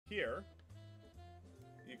here,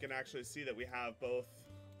 you can actually see that we have both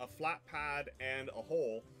a flat pad and a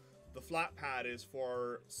hole. The flat pad is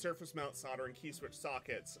for surface mount soldering key switch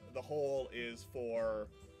sockets. The hole is for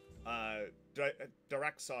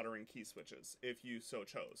direct soldering key switches, if you so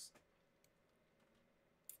chose.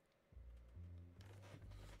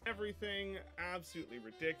 Everything absolutely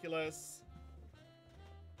ridiculous.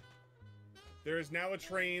 There is now a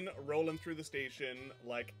train rolling through the station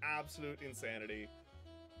like absolute insanity.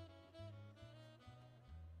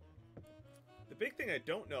 The big thing I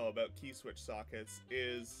don't know about key switch sockets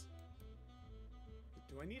is,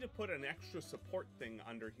 do I need to put an extra support thing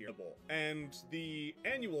under here? And the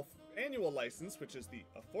annual license, which is the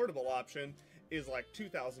affordable option, is like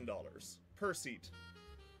 $2,000 per seat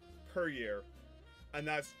per year. And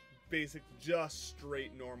that's basic, just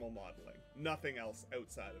straight normal modeling. Nothing else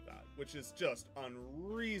outside of that, which is just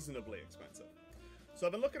unreasonably expensive. So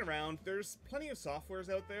I've been looking around. There's plenty of softwares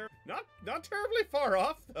out there. Not terribly far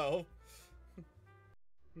off, though.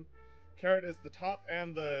 Carrot is the top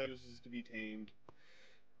and the uses to be tamed.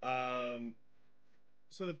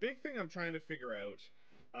 So the big thing I'm trying to figure out,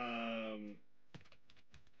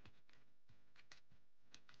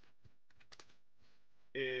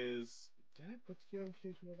 is, did I put together a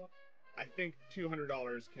page move up? I think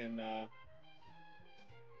 $200 can,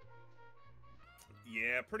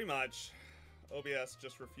 yeah, pretty much. OBS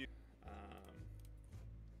just refused.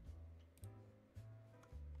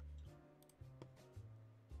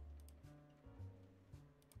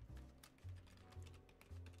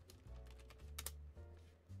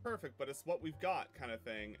 Perfect, but it's what we've got kind of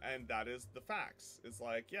thing, and that is the facts. It's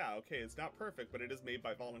like, yeah, okay, it's not perfect, but it is made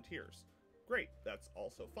by volunteers. Great, that's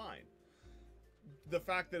also fine. The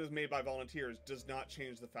fact that it's made by volunteers does not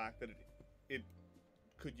change the fact that it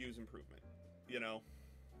could use improvement, you know?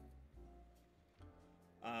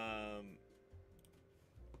 Let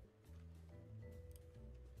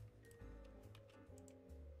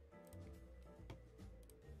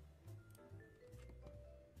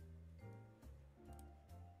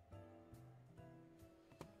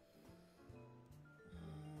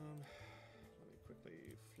me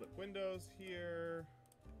quickly flip windows here.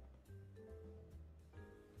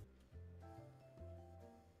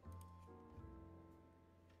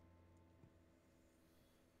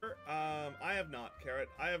 I have not, Carrot.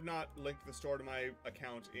 I have not linked the store to my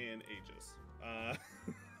account in ages.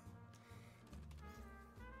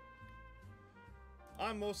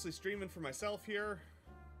 I'm mostly streaming for myself here.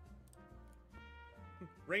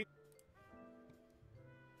 Rain.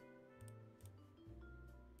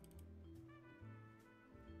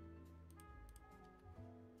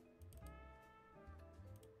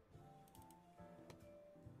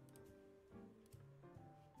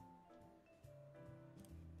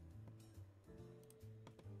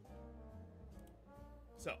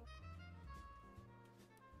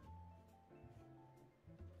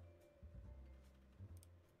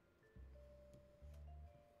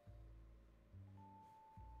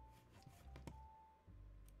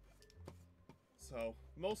 So,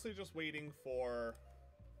 mostly just waiting for...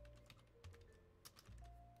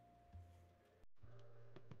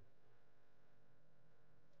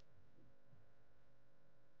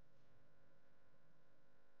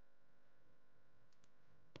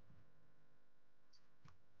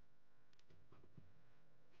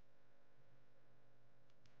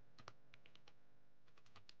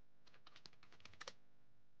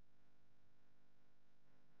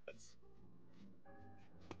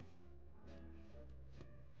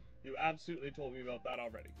 You absolutely told me about that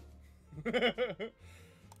already.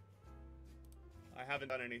 I haven't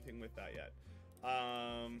done anything with that yet.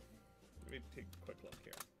 Let me take a quick look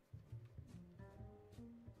here.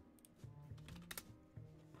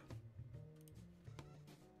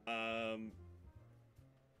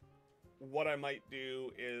 What I might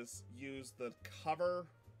do is use the cover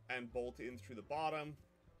and bolt in through the bottom.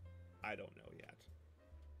 I don't know yet.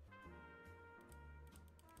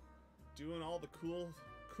 Doing all the cool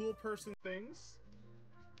person things.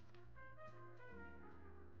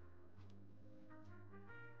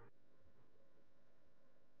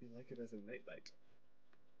 You like it as a nightlight.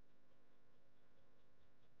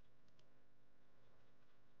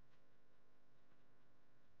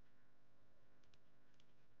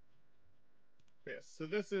 Yes, so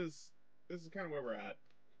this is kind of where we're at.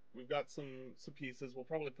 We've got some pieces. We'll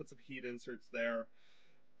probably put some heat inserts there.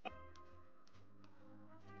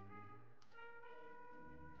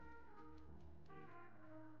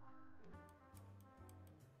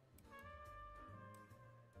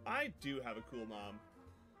 I do have a cool mom.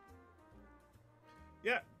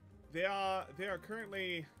 Yeah, they are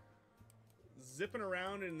currently zipping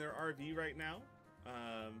around in their RV right now.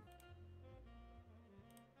 Um,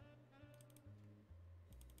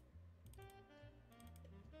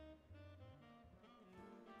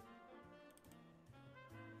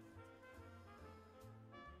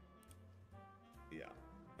 yeah.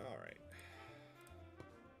 All right.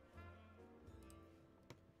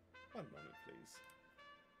 One moment, please.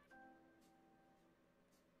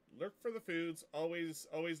 Lurk for the foods. Always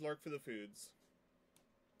lurk for the foods.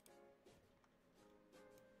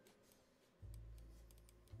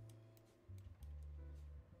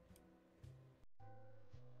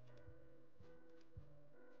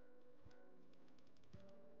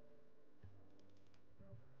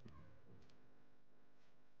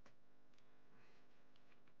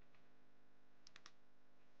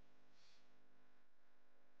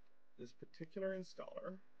 This particular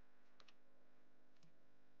installer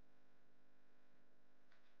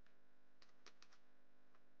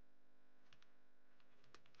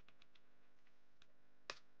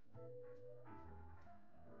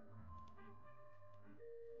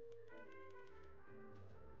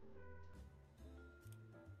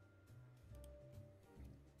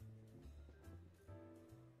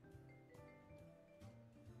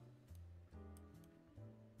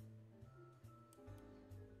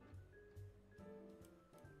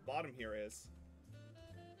bottom here is.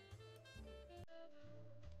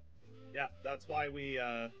 Yeah, that's why we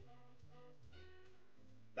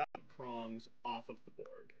that prongs off of the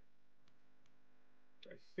board.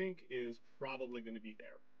 Which I think is probably going to be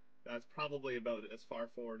there. That's probably about as far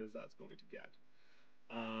forward as that's going to get.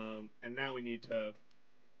 And now we need to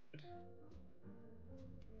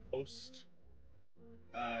most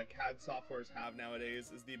CAD softwares have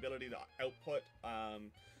nowadays is the ability to output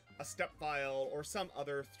a step file or some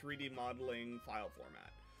other 3D modeling file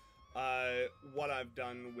format. What I've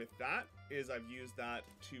done with that is I've used that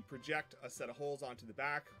to project a set of holes onto the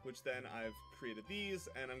back, which then I've created these,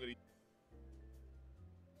 and I'm going to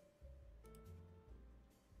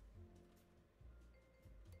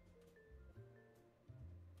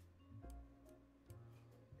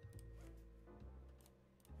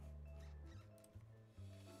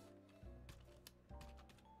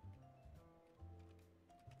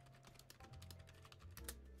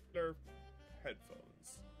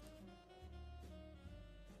headphones.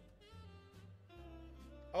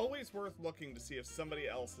 Always worth looking to see if somebody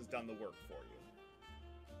else has done the work for you.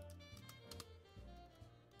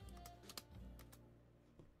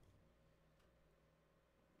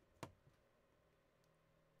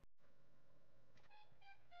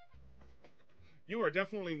 You are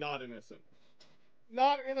definitely not innocent.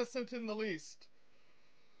 Not innocent in the least.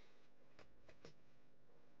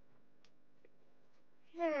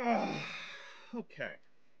 Okay.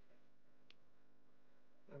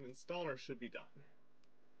 An installer should be done.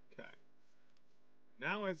 Okay.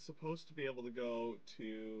 Now it's supposed to be able to go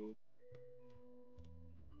to...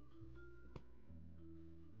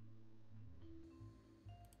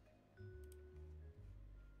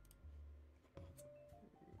 I'm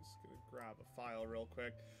just gonna grab a file real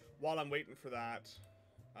quick. While I'm waiting for that,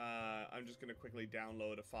 I'm just gonna quickly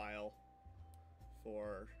download a file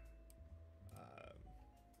for...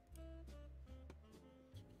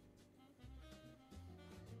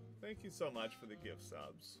 Thank you so much for the gift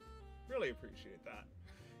subs. Really appreciate that.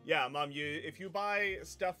 Yeah, Mom, if you buy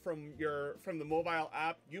stuff from the mobile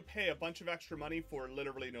app, you pay a bunch of extra money for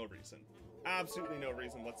literally no reason. Absolutely no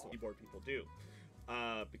reason whatsoever. Keyboard people do.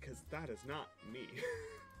 Because that is not me.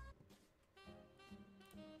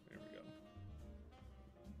 There we go.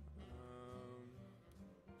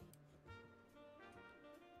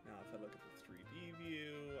 Now if I look at the 3D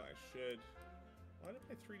view, I should... Why did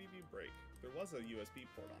my 3D view break? There was a USB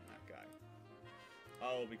port on that guy.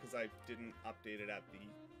 Oh, because I didn't update it at the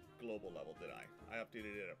global level, did I? I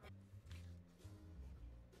updated it at...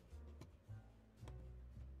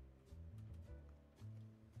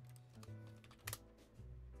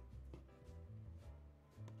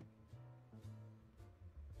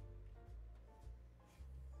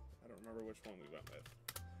 I don't remember which one we went with.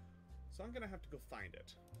 So I'm gonna have to go find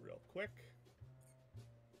it real quick.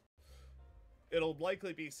 It'll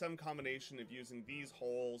likely be some combination of using these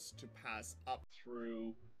holes to pass up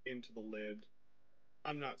through into the lid.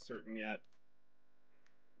 I'm not certain yet.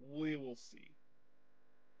 We will see.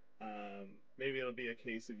 Maybe it'll be a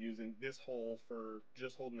case of using this hole for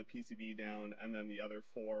just holding the PCB down and then the other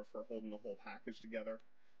four for holding the whole package together.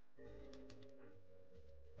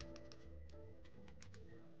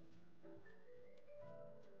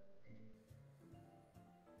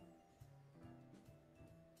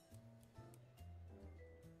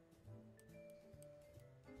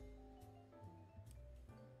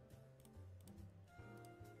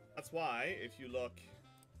 That's why, if you look...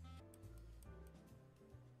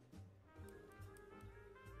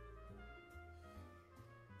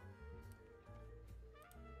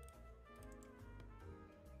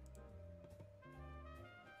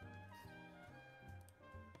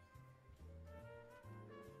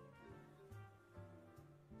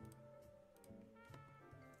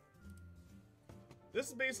 This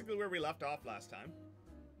is basically where we left off last time.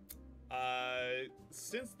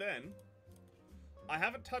 Since then, I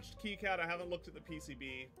haven't touched KiCad, I haven't looked at the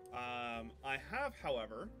PCB. I have,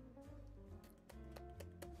 however...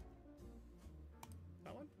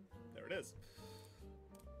 That one? There it is.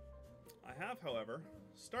 I have, however,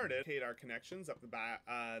 started our connections up the back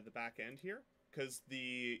end here, because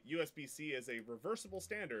the USB-C is a reversible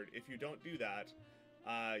standard. If you don't do that,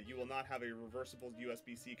 you will not have a reversible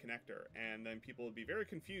USB-C connector, and then people will be very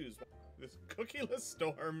confused. This cookieless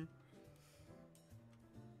storm.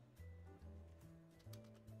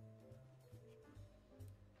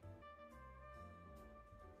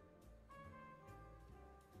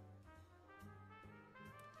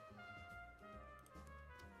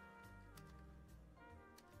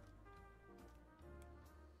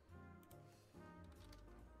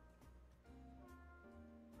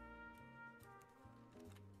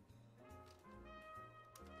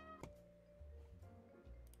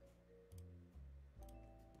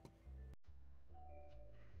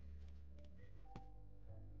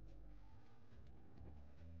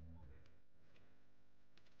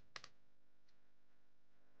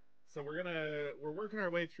 So we're working our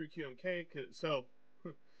way through QMK. So